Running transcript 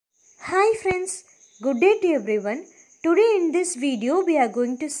Hi friends, good day to everyone. Today in this video we are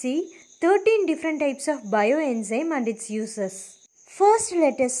going to see 13 different types of bioenzyme and its uses. First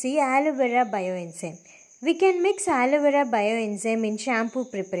let us see aloe vera bioenzyme. We can mix aloe vera bioenzyme in shampoo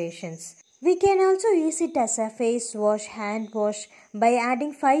preparations. We can also use it as a face wash, hand wash by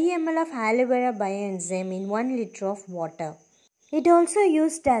adding 5 ml of aloe vera bioenzyme in 1 liter of water. It also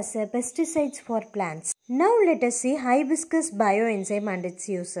used as a pesticides for plants. Now let us see hibiscus bioenzyme and its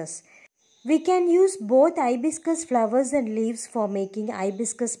uses. We can use both hibiscus flowers and leaves for making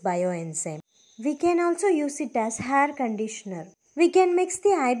hibiscus bioenzyme. We can also use it as hair conditioner. We can mix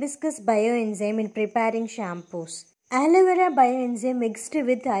the hibiscus bioenzyme in preparing shampoos. Aloe vera bioenzyme mixed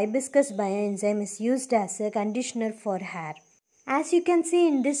with hibiscus bioenzyme is used as a conditioner for hair. As you can see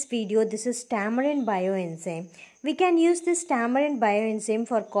in this video, this is tamarind bioenzyme. We can use this tamarind bioenzyme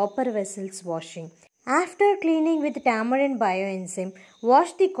for copper vessels washing. After cleaning with tamarind bioenzyme,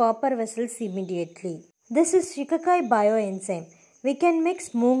 wash the copper vessels immediately. This is shikakai bioenzyme. We can mix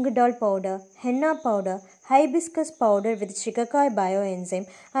moong dal powder, henna powder, hibiscus powder with shikakai bioenzyme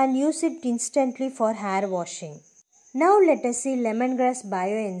and use it instantly for hair washing. Now let us see lemongrass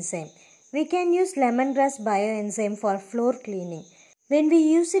bioenzyme. We can use lemongrass bioenzyme for floor cleaning. When we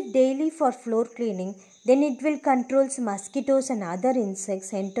use it daily for floor cleaning, then it will control mosquitoes and other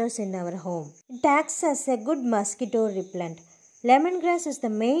insects enters in our home. It acts as a good mosquito repellent. Lemongrass is the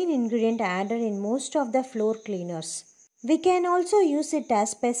main ingredient added in most of the floor cleaners. We can also use it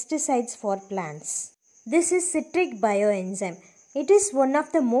as pesticides for plants. This is citric bioenzyme. It is one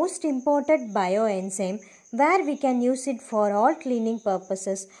of the most important bioenzyme where we can use it for all cleaning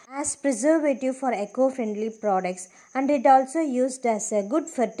purposes as preservative for eco-friendly products, and it also used as a good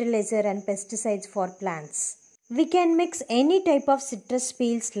fertilizer and pesticides for plants. We can mix any type of citrus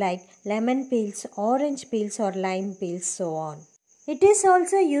peels like lemon peels, orange peels or lime peels, so on. It is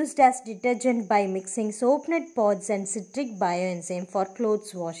also used as detergent by mixing soap nut pods and citric bioenzyme for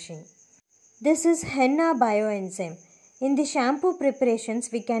clothes washing. This is henna bioenzyme. In the shampoo preparations,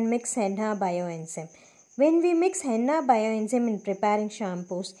 we can mix henna bioenzyme. When we mix henna bioenzyme in preparing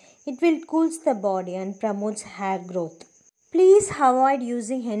shampoos, it will cool the body and promotes hair growth. Please avoid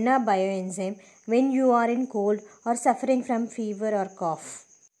using henna bioenzyme when you are in cold or suffering from fever or cough.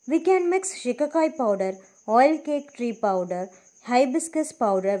 We can mix shikakai powder, oil cake tree powder, hibiscus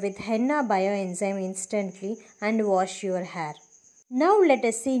powder with henna bioenzyme instantly and wash your hair. Now let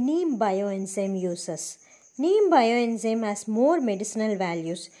us see neem bioenzyme uses. Neem bioenzyme has more medicinal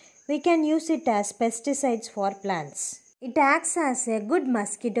values. We can use it as pesticides for plants. It acts as a good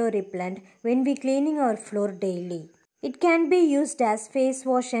mosquito repellent when we cleaning our floor daily. It can be used as face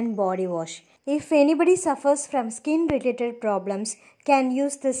wash and body wash. If anybody suffers from skin related problems, can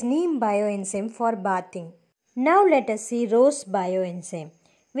use this neem bioenzyme for bathing. Now let us see rose bioenzyme.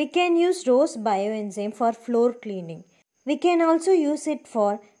 We can use rose bioenzyme for floor cleaning. We can also use it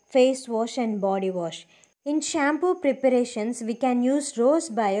for face wash and body wash. In shampoo preparations, we can use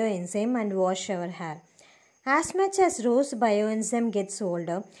rose bioenzyme and wash our hair. As much as rose bioenzyme gets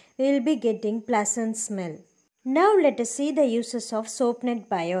older, we will be getting pleasant smell. Now let us see the uses of soap nut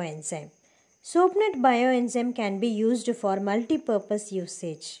bioenzyme. Soap nut bioenzyme can be used for multi-purpose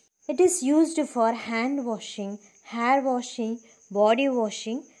usage. It is used for hand washing, hair washing, body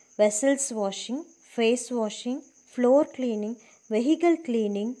washing, vessels washing, face washing, floor cleaning, vehicle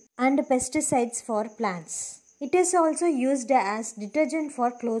cleaning and pesticides for plants. It is also used as detergent for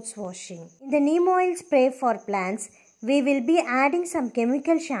clothes washing. In the neem oil spray for plants, we will be adding some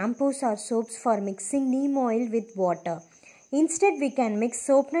chemical shampoos or soaps for mixing neem oil with water. Instead, we can mix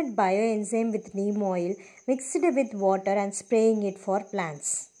soap nut bioenzyme with neem oil mixed with water and spraying it for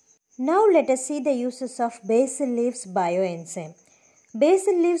plants. Now let us see the uses of basil leaves bioenzyme.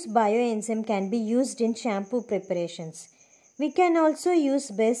 Basil leaves bioenzyme can be used in shampoo preparations. We can also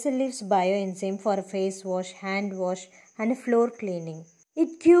use basil leaves bioenzyme for face wash, hand wash and floor cleaning.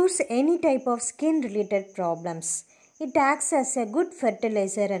 It cures any type of skin related problems. It acts as a good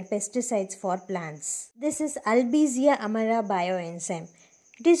fertilizer and pesticides for plants. This is Albizia amara bioenzyme.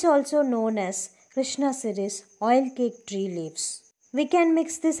 It is also known as Krishna series oil cake tree leaves. We can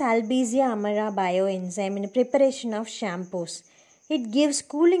mix this Albizia amara bioenzyme in preparation of shampoos. It gives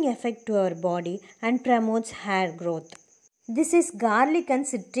cooling effect to our body and promotes hair growth. This is garlic and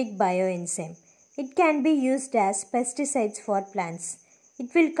citric bioenzyme. It can be used as pesticides for plants.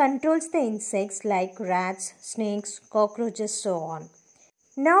 It will control the insects like rats, snakes, cockroaches, so on.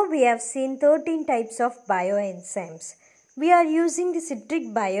 Now we have seen 13 types of bioenzymes. We are using the citric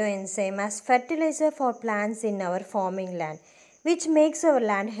bioenzyme as fertilizer for plants in our farming land, which makes our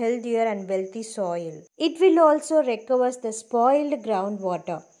land healthier and wealthy soil. It will also recover the spoiled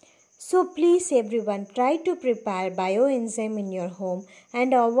groundwater. So please everyone, try to prepare bioenzyme in your home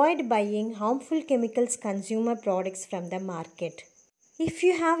and avoid buying harmful chemicals consumer products from the market. If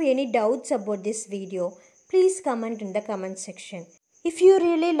you have any doubts about this video, please comment in the comment section. If you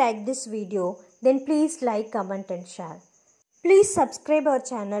really like this video, then please like, comment and share. Please subscribe our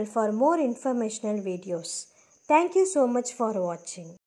channel for more informational videos. Thank you so much for watching.